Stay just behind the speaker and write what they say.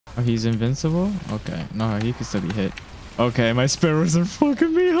Oh, he's invincible? Okay. No, he can still be hit. Okay, my sparrows are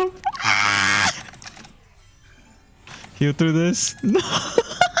fucking me up. Heal through this. No.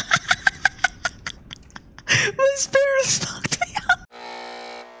 My sparrows knocked me out.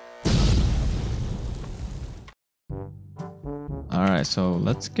 Alright, so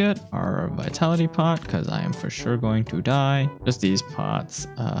let's get our vitality pot because I am for sure going to die. Just these pots.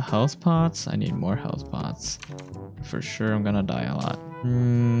 Health pots. I need more health pots. For sure I'm gonna die a lot.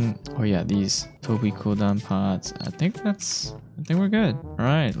 Oh yeah, these Toby cooldown pots. I think we're good.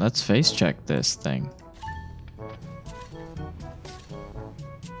 Alright, let's face check this thing.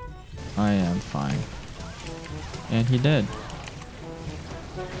 I am fine. And he did.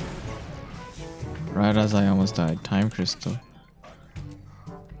 Right as I almost died. Time crystal.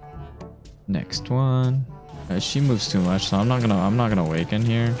 Next one. She moves too much, so I'm not gonna awaken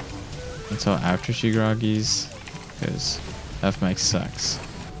here until after she groggies, because fmech sucks.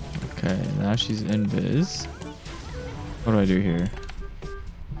 Okay, now she's invis. What do I do here?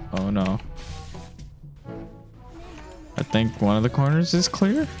 Oh no. I think one of the corners is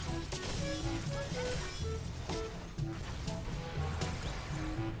clear.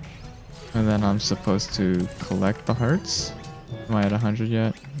 And then I'm supposed to collect the hearts. Am I at 100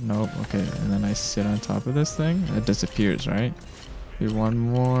 yet? Nope. Okay, and then I sit on top of this thing. It disappears, right? Do one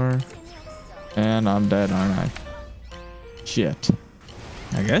more. And I'm dead, aren't I? Shit.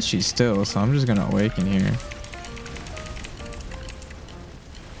 I guess she's still, so I'm just gonna awaken here.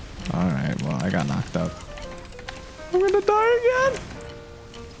 Alright, well, I got knocked up. I'm gonna die again!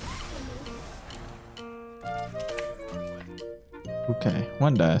 Okay,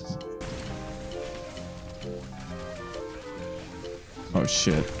 one death. Oh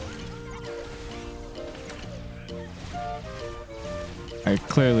shit. I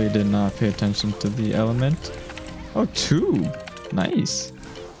clearly did not pay attention to the element. Oh, 2. Nice.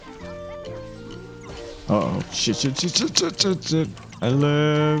 Uh oh. Shit. I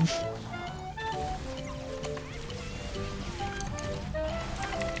live.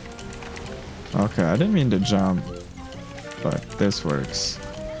 Okay, I didn't mean to jump, but this works.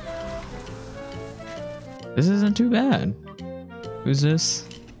 This isn't too bad. Who's this?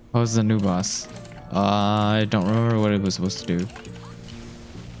 Oh, it's the new boss. I don't remember what it was supposed to do.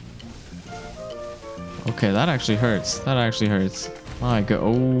 Okay, that actually hurts. That actually hurts. My god.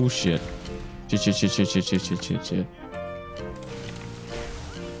 Oh, shit. Shit.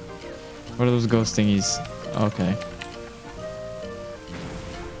 What are those ghost thingies? Okay.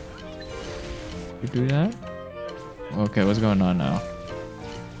 You do that? Okay, what's going on now?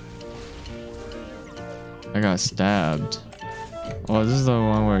 I got stabbed. Oh, this is the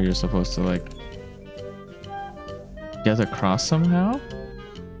one where you're supposed to like get across somehow?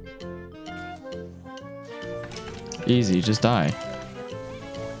 Easy, just die.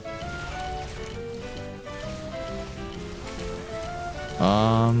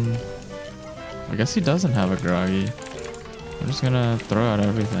 I guess he doesn't have a groggy. I'm just gonna throw out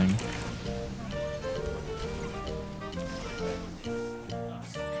everything.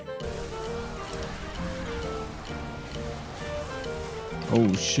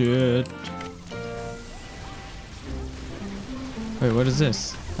 Oh shit. Wait, what is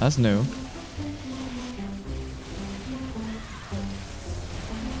this? That's new.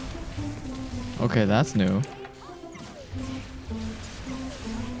 Okay, that's new.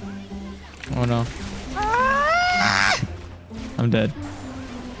 Oh no. I'm dead.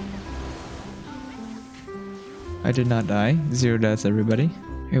 I did not die. 0 deaths, everybody.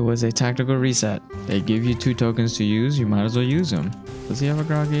 It was a tactical reset. They give you 2 tokens to use, you might as well use them. Does he have a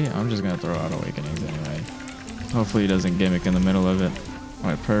groggy? I'm just gonna throw out awakenings anyway. Hopefully he doesn't gimmick in the middle of it.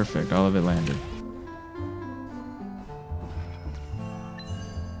 Alright, perfect. All of it landed.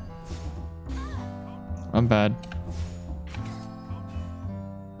 I'm bad.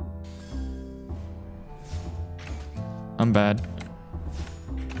 I'm bad.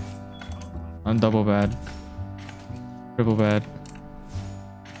 I'm double bad. Triple bad.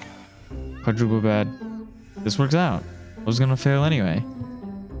 Quadruple bad. This works out. I was gonna fail anyway.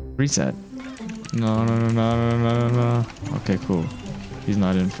 Reset. No. Okay, cool. He's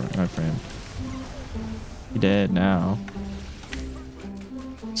not in my frame. He dead now.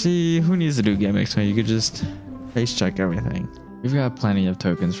 See, who needs to do gimmicks when you could just face check everything? We've got plenty of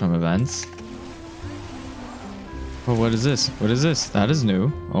tokens from events. Oh, what is this? What is this? That is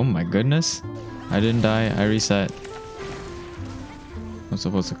new. Oh my goodness. I didn't die. I reset. I'm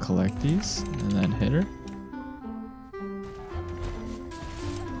supposed to collect these and then hit her.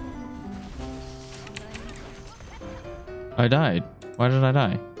 I died. Why did I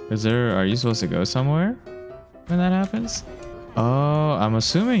die? Are you supposed to go somewhere when that happens? Oh, I'm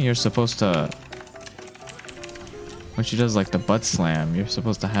assuming you're supposed to... When she does like the butt slam, you're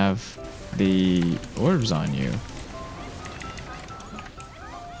supposed to have the orbs on you.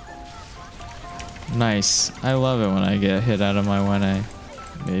 Nice. I love it when I get hit out of my 1A.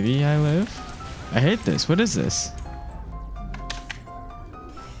 Maybe I live? I hate this. What is this?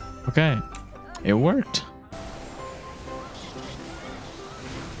 Okay. It worked.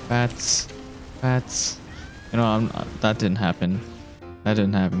 Bats. Bats. You know, that didn't happen. That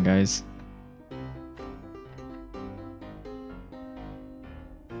didn't happen, guys.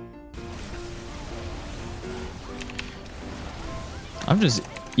 I'm just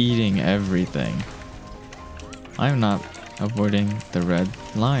eating everything. I'm not avoiding the red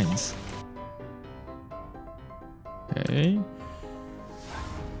lines. Okay.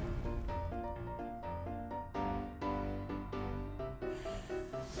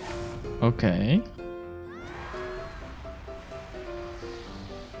 Okay.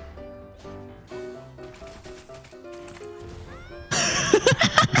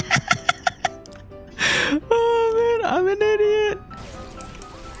 Oh man, I'm an idiot.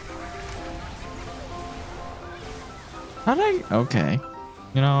 How'd I? Okay.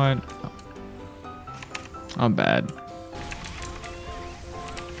 You know what? I'm bad.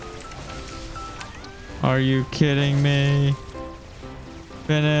 Are you kidding me?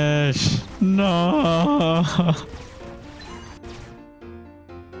 Finish. No.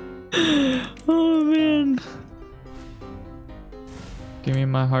 Oh man. Give me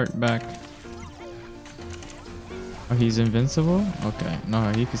my heart back. Oh, he's invincible? Okay.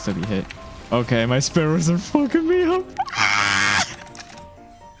 No, he can still be hit. Okay, my sparrows are fucking me up.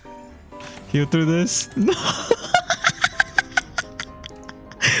 Heal through this? No.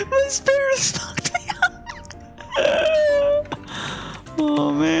 My sparrows knocked me out.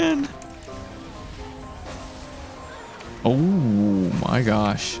 Oh man. Oh my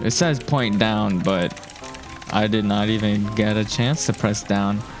gosh. It says point down, but I did not even get a chance to press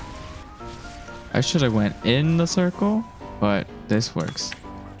down. I should have went in the circle, but this works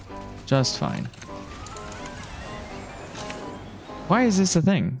just fine. Why is this a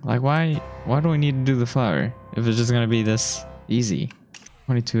thing? Like why do we need to do the flower if it's just gonna be this easy?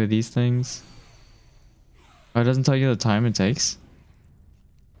 22 of these things. Oh, it doesn't tell you the time it takes.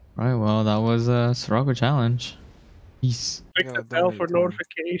 Alright, well that was a Sirocco challenge. Peace. Click the bell for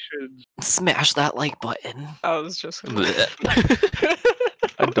notifications. Smash that like button. I was just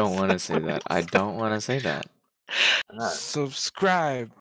I don't want to say that. I don't want to say that. Subscribe.